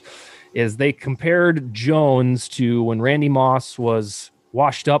news, is they compared Jones to when Randy Moss was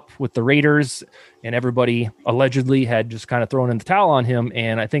washed up with the Raiders and everybody allegedly had just kind of thrown in the towel on him.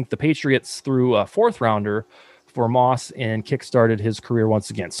 And I think the Patriots threw a 4th rounder for Moss and kickstarted his career once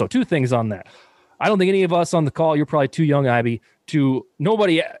again. So 2 things on that. I don't think any of us on the call, you're probably too young, Ivy,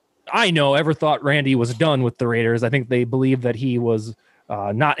 nobody I know ever thought Randy was done with the Raiders. I think they believed that he was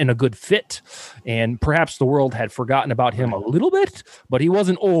not in a good fit, and perhaps the world had forgotten about him a little bit, but he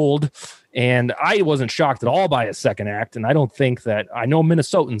wasn't old, and I wasn't shocked at all by his second act, and I don't think that, I know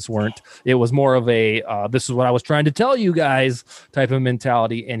Minnesotans weren't. It was more of a, this is what I was trying to tell you guys type of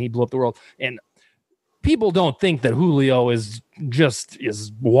mentality, and he blew up the world. And people don't think that Julio is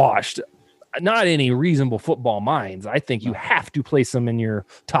washed. Not any reasonable football minds. I think you have to place him in your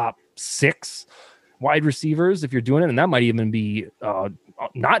top 6 wide receivers if you're doing it, and that might even be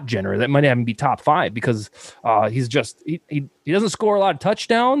not generous. That might even be top 5, because he's just he doesn't score a lot of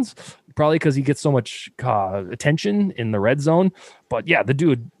touchdowns, probably because he gets so much attention in the red zone. But yeah, the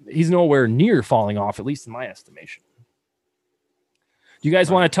dude, he's nowhere near falling off, at least in my estimation. Do you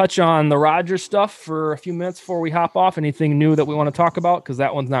guys want to touch on the Rodgers stuff for a few minutes before we hop off? Anything new that we want to talk about? Because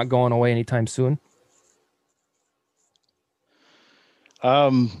that one's not going away anytime soon.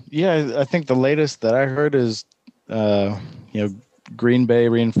 I think the latest that I heard is, Green Bay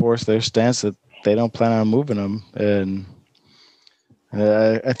reinforced their stance that they don't plan on moving him. And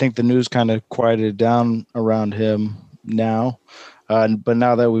I think the news kind of quieted down around him now. But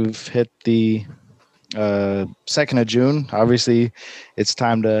now that we've hit the 2nd of June, obviously it's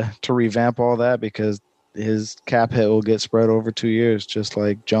time to revamp all that, because his cap hit will get spread over 2 years, just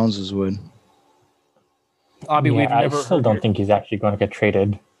like Jones's would. I still don't think he's actually going to get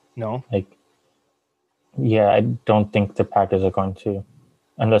traded. No? I don't think the Packers are going to,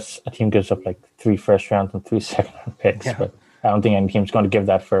 unless a team gives up 3 first rounds and 3 second round picks. Yeah. But I don't think any team's going to give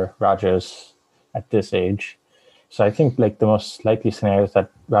that for Rodgers at this age. So I think the most likely scenario is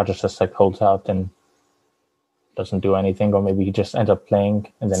that Rodgers just holds out and doesn't do anything, or maybe he just ends up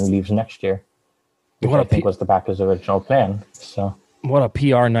playing and then leaves next year, which I think was the Packers' original plan. So. What a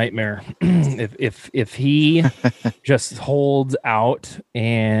PR nightmare. If he just holds out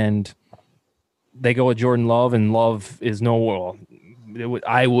and they go with Jordan Love, and Love is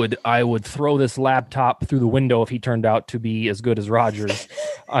I would throw this laptop through the window if he turned out to be as good as Rodgers.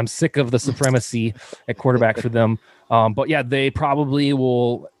 I'm sick of the supremacy at quarterback for them. But yeah, they probably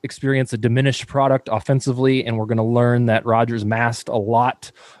will experience a diminished product offensively, and we're going to learn that Rodgers masked a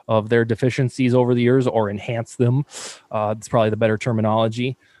lot of their deficiencies over the years, or enhanced them. It's probably the better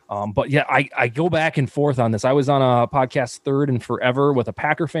terminology. But yeah, I go back and forth on this. I was on a podcast Third and Forever with a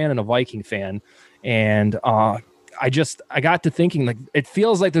Packer fan and a Viking fan, and I got to thinking, like, it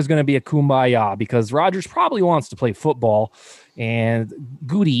feels like there's going to be a kumbaya because Rodgers probably wants to play football, and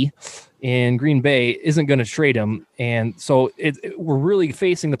Goody in Green Bay isn't going to trade him. And so we're really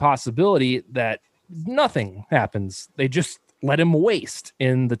facing the possibility that nothing happens. They just let him waste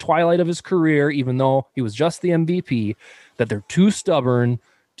in the twilight of his career, even though he was just the MVP, that they're too stubborn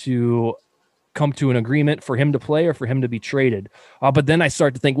to come to an agreement for him to play or for him to be traded. But then I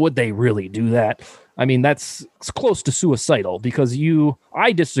start to think, would they really do that? I mean, it's close to suicidal because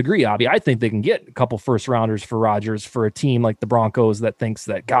I disagree, Avi. I think they can get a couple first rounders for Rodgers for a team like the Broncos that thinks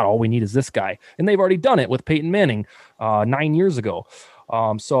that, God, all we need is this guy. And they've already done it with Peyton Manning 9 years ago.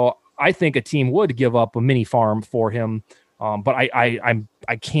 So I think a team would give up a mini farm for him. But I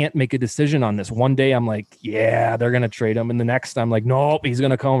can't make a decision on this. One day I'm like, yeah, they're going to trade him. And the next I'm like, nope, he's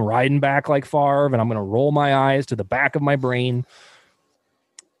going to come riding back like Favre, and I'm going to roll my eyes to the back of my brain.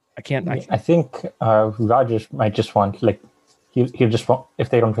 I think Rodgers might just want, like, he'll just want, if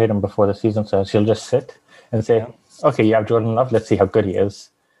they don't trade him before the season starts, he'll just sit and say, okay, you have Jordan Love, let's see how good he is.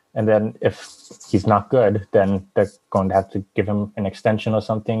 And then if he's not good, then they're going to have to give him an extension or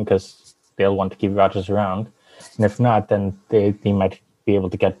something because they'll want to keep Rodgers around. And if not, then they might be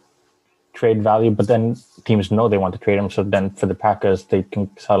able to get trade value, but then teams know they want to trade him. So then for the Packers, they can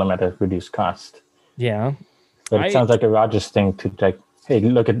sell him at a reduced cost. Yeah. But it sounds like a Rodgers thing to, like, hey,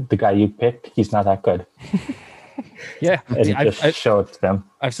 look at the guy you picked. He's not that good. Yeah. And just show it to them.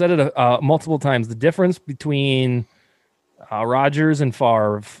 I've said it multiple times. The difference between Rodgers and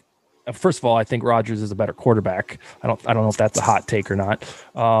Favre, first of all, I think Rodgers is a better quarterback. I don't know if that's a hot take or not.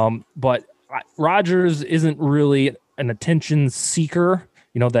 But Rodgers isn't really an attention seeker,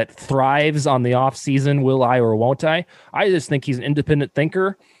 that thrives on the off season. Will I or won't I? I just think he's an independent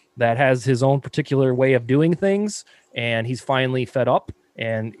thinker that has his own particular way of doing things, and he's finally fed up,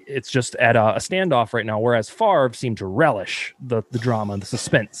 and it's just at a standoff right now, whereas Favre seemed to relish the drama, the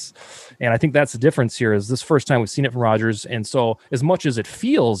suspense. And I think that's the difference here is this first time we've seen it from Rodgers. And so as much as it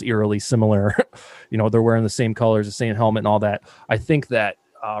feels eerily similar, they're wearing the same colors, the same helmet and all that, I think that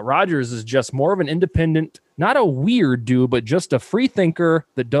Rodgers is just more of an independent, not a weird dude, but just a free thinker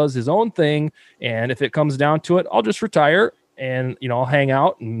that does his own thing. And if it comes down to it, I'll just retire and, I'll hang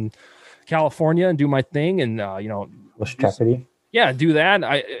out in California and do my thing. And, do that.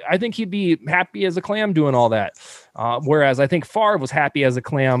 I think he'd be happy as a clam doing all that. Whereas I think Favre was happy as a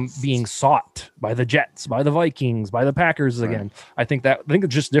clam being sought by the Jets, by the Vikings, by the Packers again. Right. I think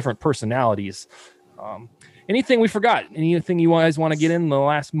it's just different personalities. Anything we forgot? Anything you guys want to get in the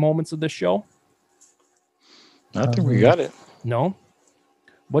last moments of this show? I think we got it. No?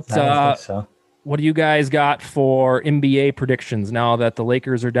 What do you guys got for NBA predictions now that the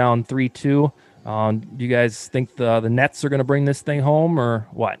Lakers are down 3-2? Do you guys think the Nets are going to bring this thing home or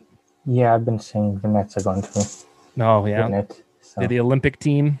what? Yeah, I've been saying the Nets are going to. No, yeah. They're the Olympic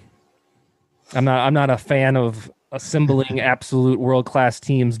team. I'm not a fan of assembling absolute world-class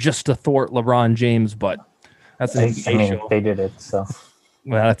teams just to thwart LeBron James, but that's an NBA show. They did it, so.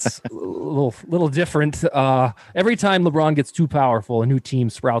 Well, that's a little different. Every time LeBron gets too powerful, a new team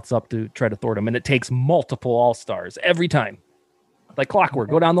sprouts up to try to thwart him, and it takes multiple All-Stars every time. Like clockwork,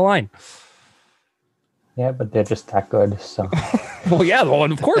 go down the line. Yeah, but they're just that good, so.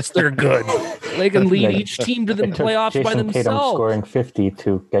 Well, of course they're good. They can lead each team to the playoffs by themselves. Tatum scoring 50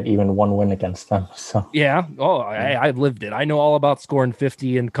 to get even one win against them. So yeah. Oh, I lived it. I know all about scoring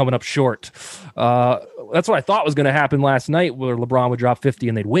 50 and coming up short. That's what I thought was going to happen last night, where LeBron would drop 50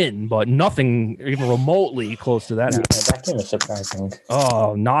 and they'd win, but nothing even remotely close to that. Yeah, that game was surprising.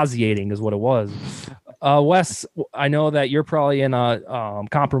 Oh, nauseating is what it was. Wes, I know that you're probably in a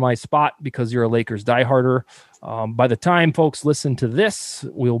compromised spot because you're a Lakers dieharder. By the time folks listen to this,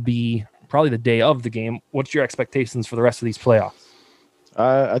 will be probably the day of the game. What's your expectations for the rest of these playoffs?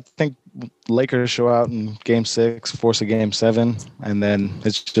 I think Lakers show out in Game 6, force a Game 7, and then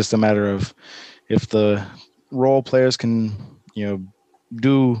it's just a matter of if the role players can,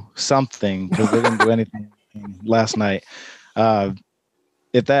 do something, because they didn't do anything last night.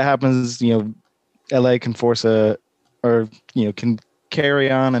 If that happens, LA can can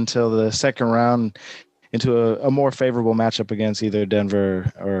carry on until the second round into a more favorable matchup against either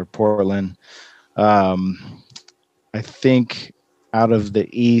Denver or Portland. I think out of the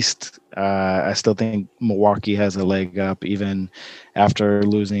East, I still think Milwaukee has a leg up, even after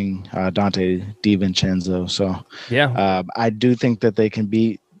losing Dante DiVincenzo. So yeah, I do think that they can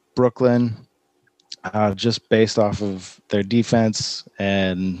beat Brooklyn just based off of their defense,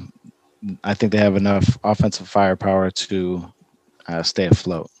 and I think they have enough offensive firepower to stay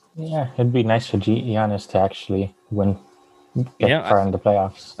afloat. Yeah, it'd be nice for Giannis to actually get far in the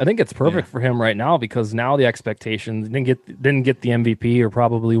playoffs. I think it's perfect for him right now, because now the expectations didn't get the MVP, or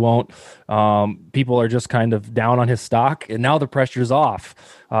probably won't. People are just kind of down on his stock, and now the pressure's off,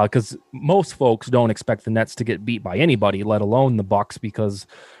 because most folks don't expect the Nets to get beat by anybody, let alone the Bucks, because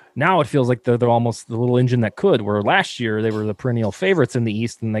now it feels like they're almost the little engine that could, where last year they were the perennial favorites in the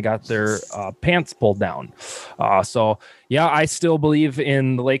East and they got their pants pulled down. So yeah, I still believe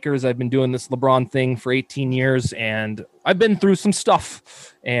in the Lakers. I've been doing this LeBron thing for 18 years, and I've been through some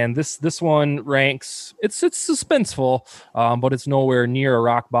stuff, and this one ranks, it's suspenseful, but it's nowhere near a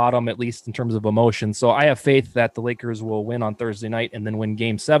rock bottom, at least in terms of emotion. So I have faith that the Lakers will win on Thursday night and then win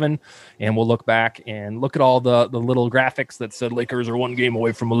Game 7, and we'll look back and look at all the little graphics that said Lakers are 1 game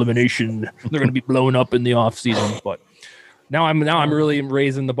away from elimination. They're going to be blown up in the offseason, but Now I'm really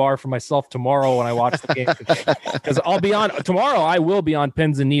raising the bar for myself tomorrow when I watch the game, because tomorrow I will be on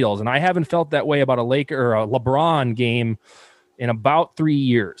pins and needles, and I haven't felt that way about a Laker or a LeBron game in about 3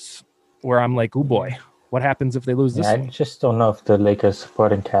 years, where I'm like, oh boy, what happens if they lose this? I just don't know if the Lakers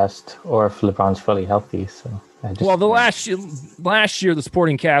supporting cast or if LeBron's fully healthy. So last year the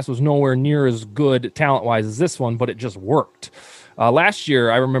supporting cast was nowhere near as good talent wise as this one, but it just worked. Last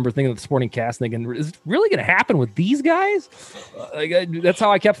year, I remember thinking of the supporting cast, thinking, is it really going to happen with these guys? That's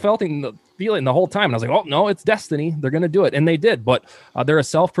how I kept feeling the whole time. And I was like, oh, no, it's destiny. They're going to do it. And they did. But they're a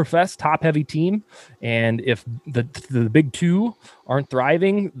self-professed top-heavy team. And if the big two aren't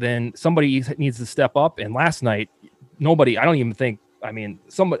thriving, then somebody needs to step up. And last night, nobody, I don't even think,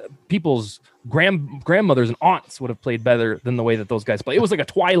 people's grandmothers and aunts would have played better than the way that those guys play. It was like a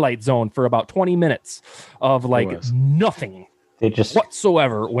Twilight Zone for about 20 minutes of nothing. They just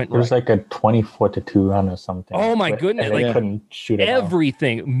whatsoever went right. It was like a 24-2 run or something. Oh my goodness! And they couldn't shoot it.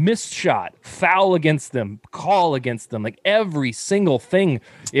 Everything, missed shot, foul against them, call against them, like every single thing.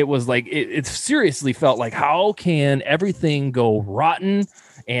 It was like it seriously felt like, how can everything go rotten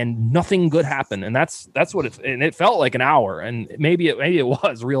and nothing good happen? And that's what it felt like an hour, and maybe it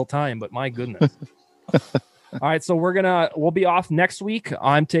was real time, but my goodness. All right, so we'll be off next week.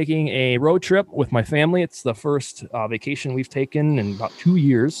 I'm taking a road trip with my family. It's the first vacation we've taken in about 2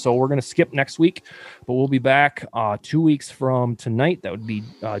 years, so we're going to skip next week, but we'll be back 2 weeks from tonight. That would be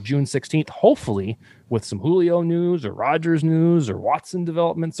June 16th, hopefully with some Julio news or Rodgers news or Watson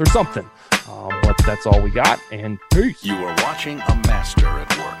developments or something. But that's all we got, and peace. You are watching a master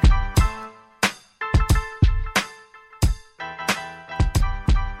at work.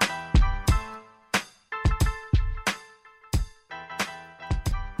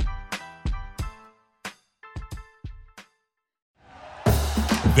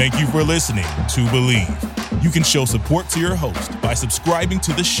 Thank you for listening to Believe. You can show support to your host by subscribing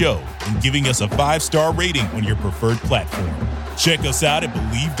to the show and giving us a 5-star rating on your preferred platform. Check us out at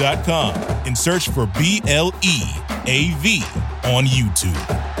Believe.com and search for BLEAV on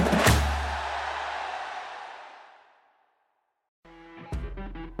YouTube.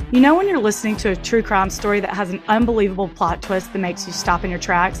 You know when you're listening to a true crime story that has an unbelievable plot twist that makes you stop in your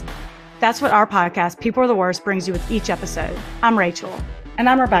tracks? That's what our podcast, People Are the Worst, brings you with each episode. I'm Rachel. And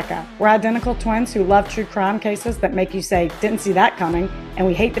I'm Rebecca. We're identical twins who love true crime cases that make you say, didn't see that coming, and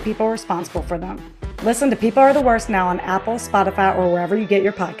we hate the people responsible for them. Listen to People Are the Worst now on Apple, Spotify, or wherever you get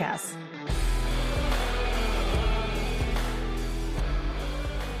your podcasts.